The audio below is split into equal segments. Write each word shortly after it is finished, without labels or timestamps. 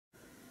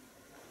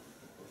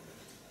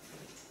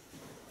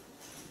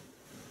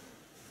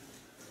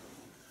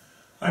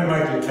I'm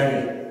Michael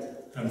Kenny,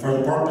 and for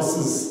the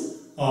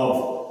purposes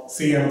of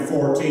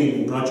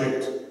CM14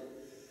 Project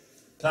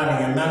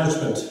Planning and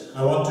Management,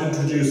 I want to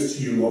introduce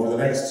to you over the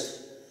next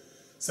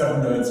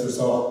 7 minutes or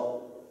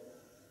so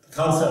the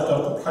concept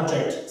of the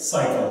project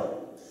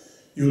cycle.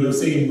 You'll have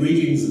seen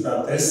readings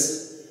about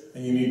this,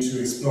 and you need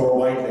to explore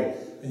widely.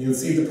 And you'll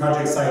see the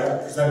project cycle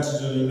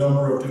presented in a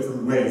number of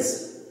different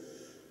ways.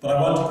 But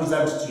I want to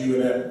present it to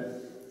you in a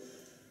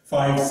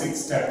 5-6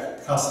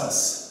 step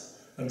process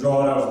and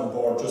draw it out on the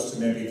board just to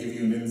maybe give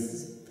you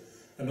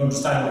an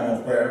understanding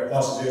of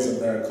what it is and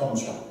where it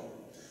comes from.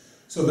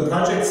 So the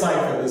project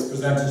cycle is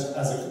presented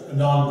as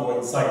an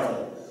ongoing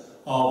cycle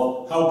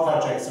of how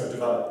projects are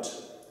developed,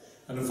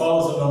 and it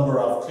follows a number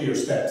of clear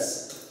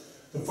steps.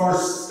 The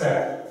first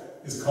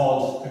step is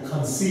called the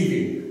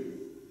conceiving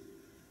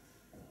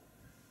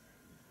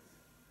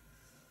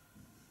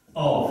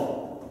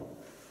of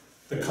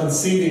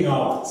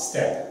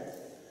step,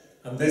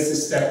 and this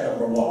is step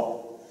number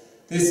 1.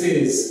 This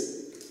is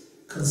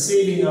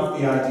conceiving of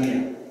the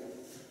idea,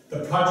 the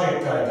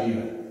project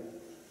idea,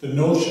 the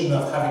notion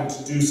of having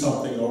to do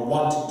something or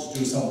wanting to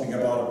do something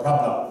about a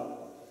problem.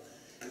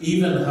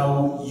 Even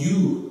how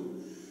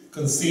you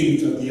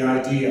conceived of the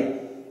idea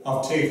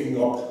of taking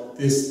up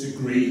this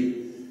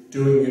degree,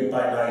 doing it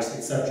by night,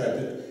 etc.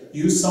 That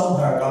you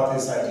somehow got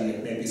this idea.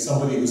 Maybe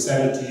somebody who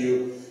said it to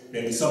you,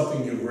 maybe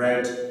something you've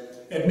read.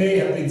 It may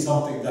have been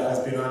something that has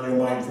been on your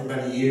mind for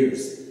many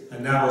years,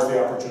 and now is the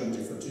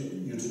opportunity for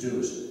you to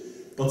do it.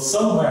 But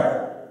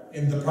somewhere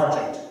in the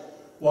project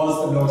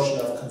was the notion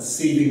of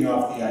conceiving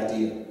of the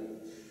idea.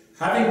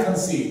 Having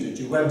conceived it,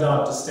 you went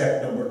on to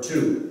step number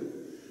 2,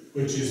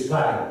 which is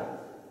planning.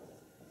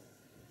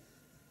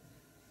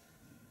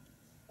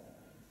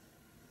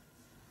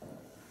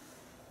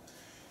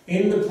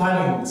 In the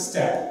planning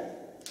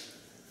step,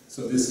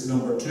 so this is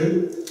number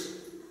 2,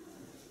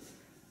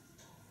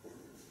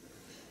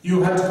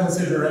 you had to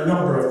consider a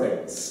number of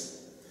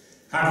things.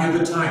 Have you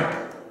the time?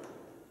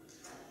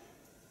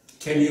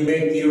 Can you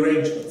make the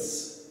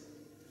arrangements?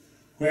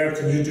 Where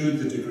can you do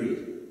the degree?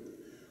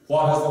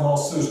 What is the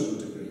most suitable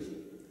degree?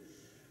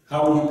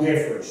 How will you pay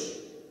for it?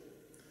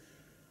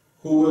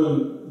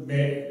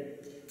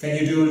 Can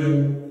you do it in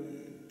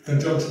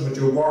conjunction with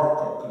your work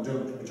or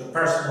conjunction with your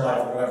personal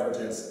life or whatever it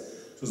is?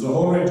 So there's a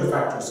whole range of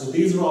factors. So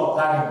these are all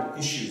planning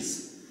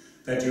issues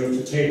that you have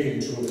to take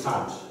into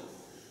account.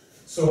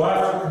 So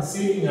after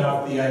conceiving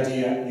of the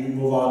idea, you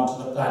move on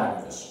to the planning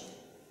of it.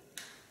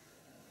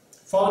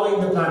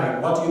 Following the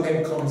planning, what do you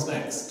think comes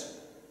next?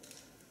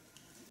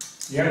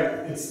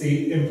 Yep, it's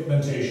the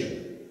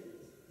implementation.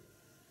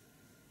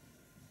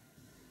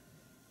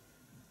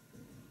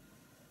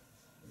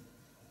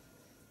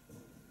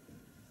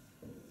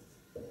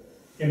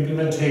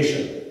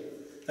 Implementation.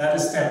 That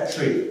is step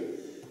 3.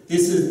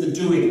 This is the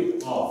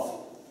doing of,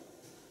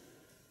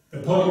 the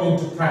putting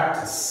into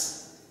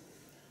practice,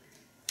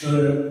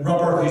 the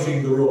rubber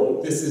hitting the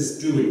road. This is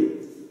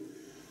doing.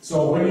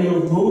 So when you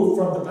move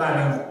from the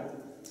planning,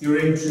 you're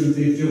into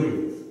the doing.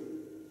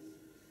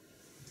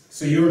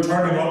 So you're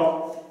turning up,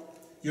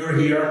 you're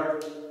here,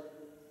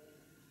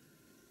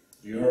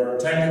 you're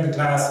attending the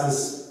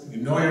classes, you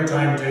know your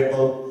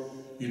timetable,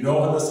 you know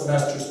when the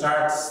semester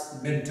starts,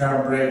 the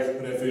midterm break,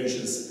 when it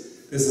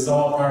finishes. This is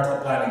all part of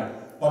the planning.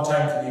 What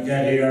time can you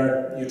get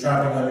here? You're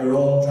travelling on your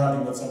own,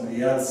 travelling with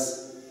somebody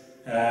else.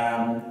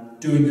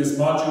 Doing this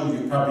module,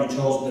 you've probably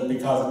chosen it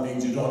because it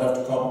means you don't have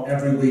to come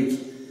every week,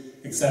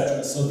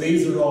 etc. So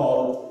these are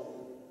all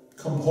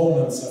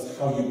components of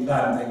how you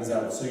plan things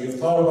out. So you've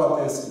thought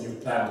about this and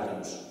you've planned it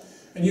out.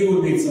 And you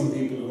will meet some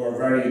people who are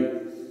very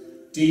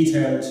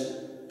detailed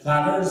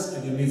planners,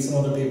 and you'll meet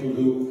some other people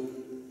who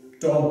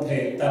don't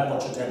pay that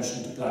much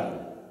attention to planning.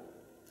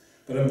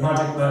 But in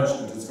project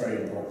management, it's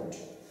very important.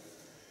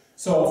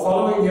 So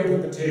following the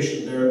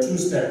implementation, there are 2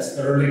 steps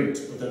that are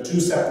linked, but they're 2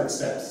 separate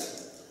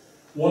steps.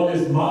 One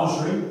is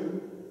monitoring.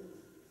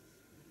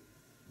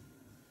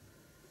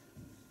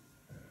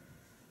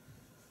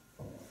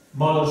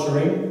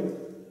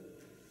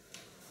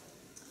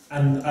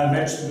 And I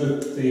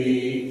mentioned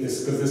this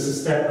because this is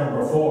step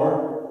number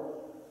 4.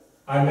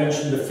 I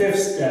mentioned the 5th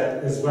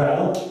step as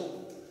well,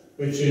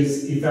 which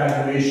is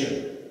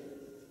evaluation.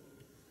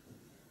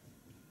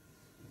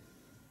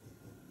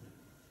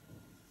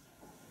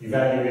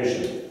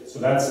 Evaluation. So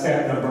that's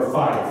step number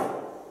 5.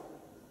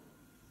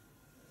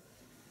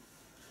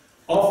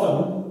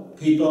 Often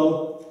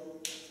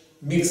people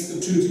mix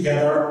the 2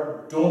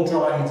 together, don't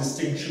draw any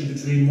distinction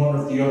between one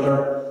or the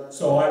other,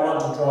 so I want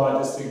to draw a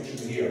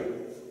distinction here.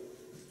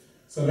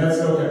 So let's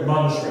look at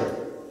monitoring.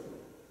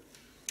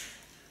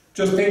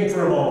 Just think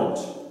for a moment.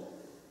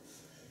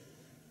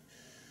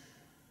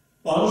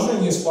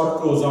 Monitoring is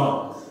what goes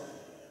on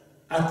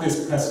at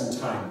this present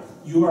time.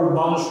 You are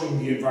monitoring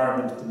the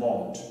environment at the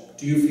moment.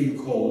 Do you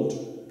feel cold?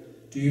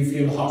 Do you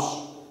feel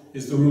hot?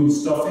 Is the room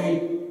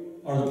stuffy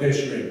or the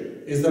place you're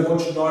in? Is there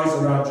much noise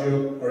around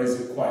you or is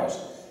it quiet?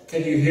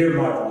 Can you hear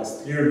my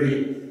voice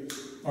clearly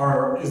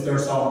or is there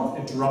some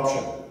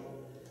interruption?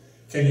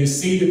 Can you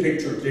see the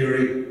picture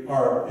clearly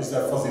or is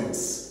there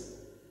fuzziness?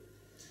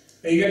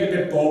 Are you getting a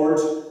bit bored?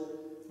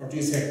 Or do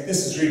you say,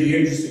 this is really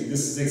interesting,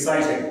 this is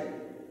exciting?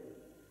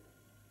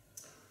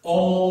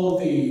 All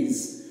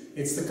these,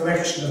 it's the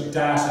collection of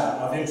data,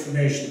 of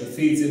information that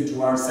feeds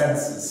into our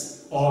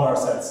senses, all our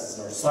senses,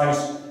 our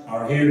sight,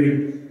 our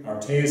hearing,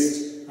 our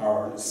taste,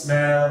 our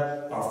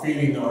smell, our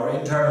feeling, our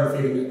internal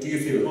feeling. Do you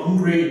feel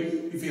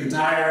hungry? You feel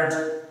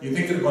tired? You're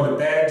thinking of going to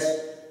bed?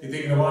 You're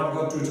thinking of what to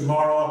go through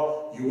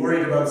tomorrow? You're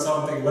worried about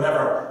something,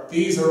 whatever.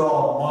 These are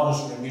all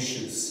monitoring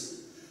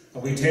issues,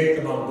 and we take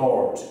them on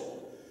board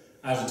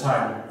at a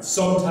time,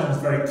 sometimes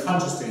very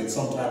consciously and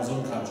sometimes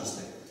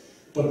unconsciously.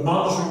 But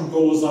monitoring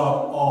goes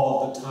on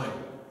all the time.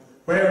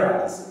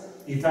 Whereas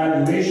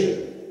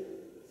evaluation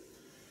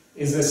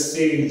is a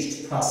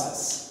staged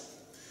process.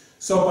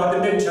 So by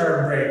the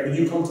midterm break, when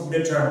you come to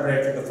midterm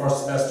break in the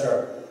first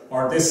semester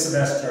or this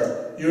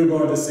semester, you're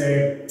going to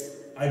say,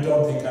 I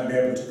don't think I'll be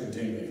able to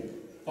continue.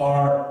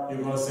 Or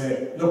you're going to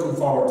say, looking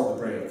forward to the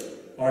break.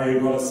 Or you're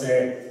going to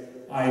say,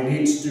 I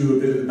need to do a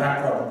bit of the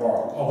background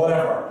work, or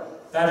whatever.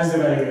 That is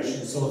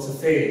evaluation, so it's a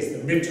phase. The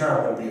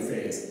midterm will be a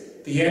phase.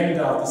 The end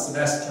of the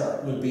semester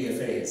will be a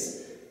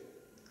phase.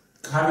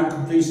 Having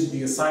completed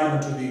the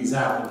assignment or the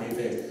exam will be a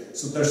phase.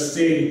 So they're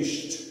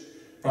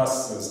staged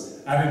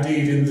processes. And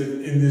indeed,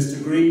 in this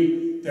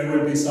degree, there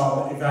will be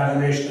some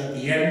evaluation at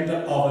the end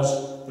of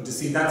it. But you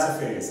see, that's a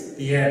phase,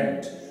 the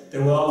end.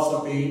 There will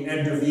also be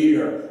end of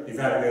year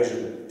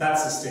evaluation.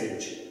 That's a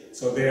stage.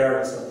 So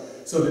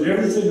So the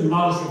difference between the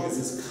monitoring is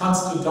it's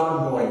constant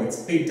ongoing,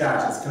 it's big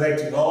data, it's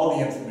collecting all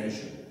the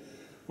information.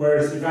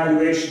 Whereas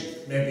evaluation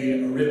may be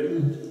a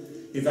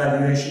written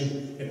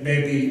evaluation, it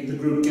may be the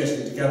group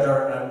getting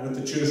together and with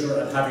the tutor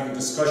and having a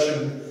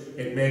discussion,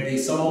 it may be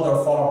some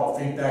other form of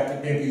feedback,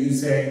 it may be you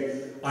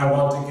saying, I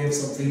want to give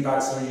some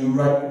feedback, so you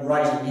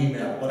write an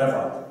email,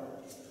 whatever.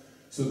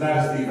 So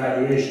that is the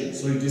evaluation.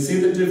 So do you see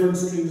the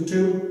difference between the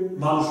two?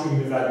 Monitoring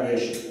and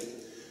evaluation.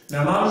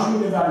 Now monitoring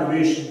and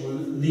evaluation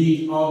will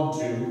lead on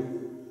to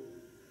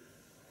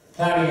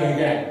planning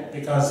again,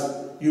 because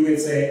you would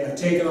say, I've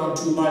taken on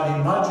too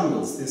many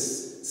modules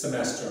this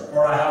semester,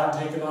 or I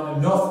haven't taken on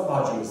enough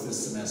modules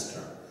this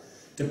semester,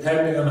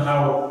 depending on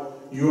how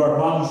you are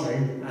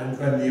monitoring. And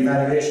when the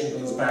evaluation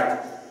goes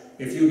back,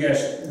 if you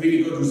get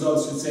really good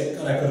results, you'd say,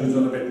 God, I could have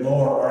done a bit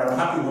more, or I'm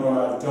happy with what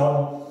I've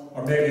done,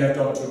 or maybe I've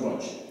done too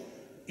much.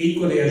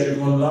 Equally, as you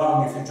go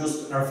along, if you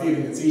just are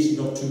feeling it's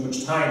eating up too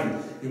much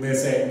time, you may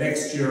say,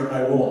 next year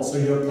I won't. So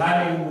your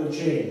planning will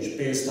change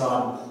based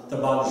on the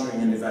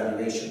monitoring and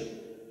evaluation.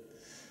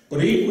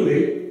 But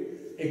equally,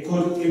 it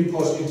could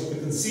input into the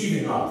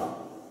conceiving of.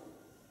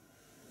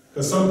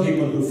 Because some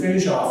people who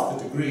finish off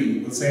the degree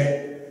will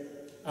say,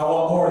 I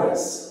want more of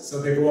this.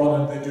 So they go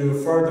on and they do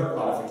a further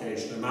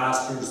qualification, a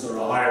master's or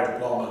a higher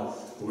diploma,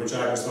 for which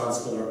I'm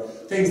responsible, or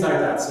things like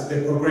that. So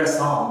they progress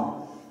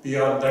on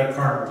beyond their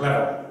current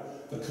level.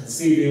 The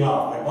conceiving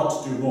of, I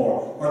want to do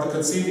more. Or the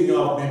conceiving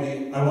of,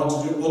 maybe I want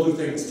to do other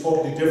things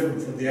totally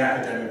different from the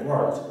academic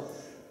world.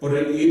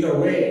 But either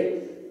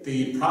way,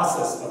 the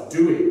process of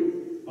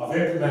doing, of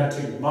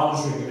implementing,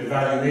 monitoring and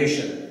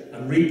evaluation,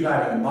 and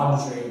replanning and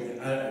monitoring,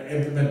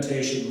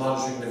 implementation,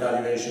 monitoring and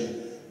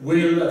evaluation,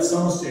 will at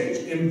some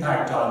stage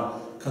impact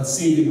on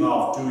conceiving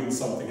of doing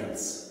something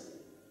else.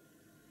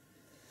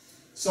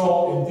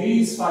 So in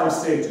these 5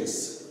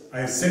 stages, I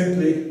have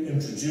simply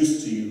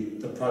introduced to you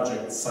the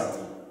project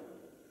cycle.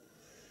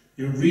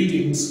 Your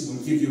readings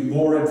will give you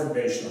more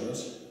information on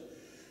it.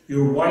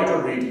 Your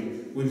wider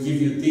reading will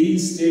give you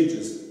these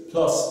stages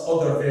plus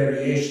other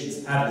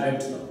variations added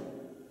into them.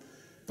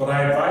 But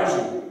I advise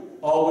you,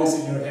 always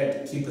in your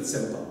head, keep it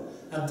simple.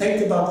 And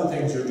think about the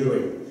things you're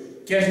doing.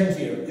 Getting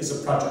here is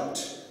a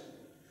project.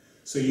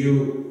 So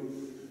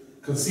you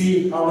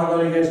conceive, how am I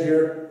going to get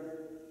here?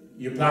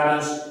 You plan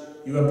it,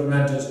 you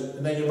implement it,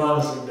 and then you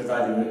monitor and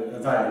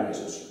evaluate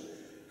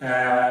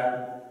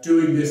it.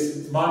 Doing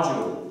this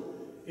module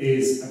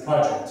is a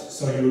project,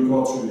 so you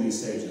will go through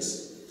these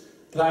stages.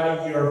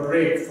 Planning your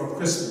break for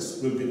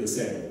Christmas will be the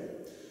same.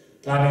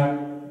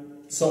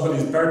 Planning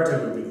somebody's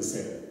birthday will be the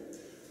same.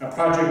 A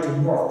project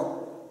in work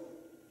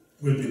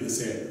will be the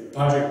same.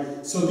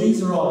 So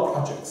these are all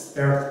projects.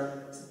 They're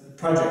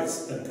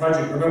projects.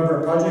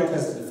 Remember, a project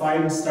has a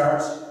defined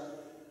start,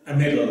 a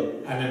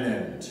middle, and an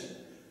end.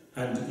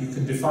 And you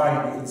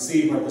can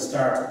see where the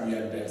start and the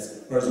end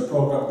is, whereas a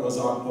program goes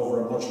on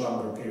over a much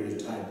longer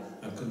period of time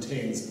and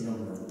contains a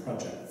number of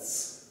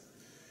projects.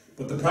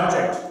 But the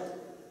project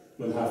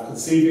will have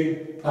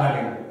conceiving,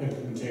 planning,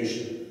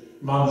 implementation,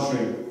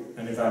 monitoring,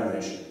 and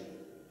evaluation.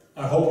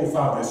 I hope you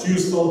found this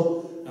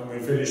useful, and we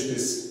finish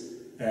this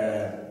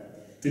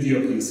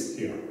video piece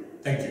here.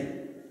 Thank you.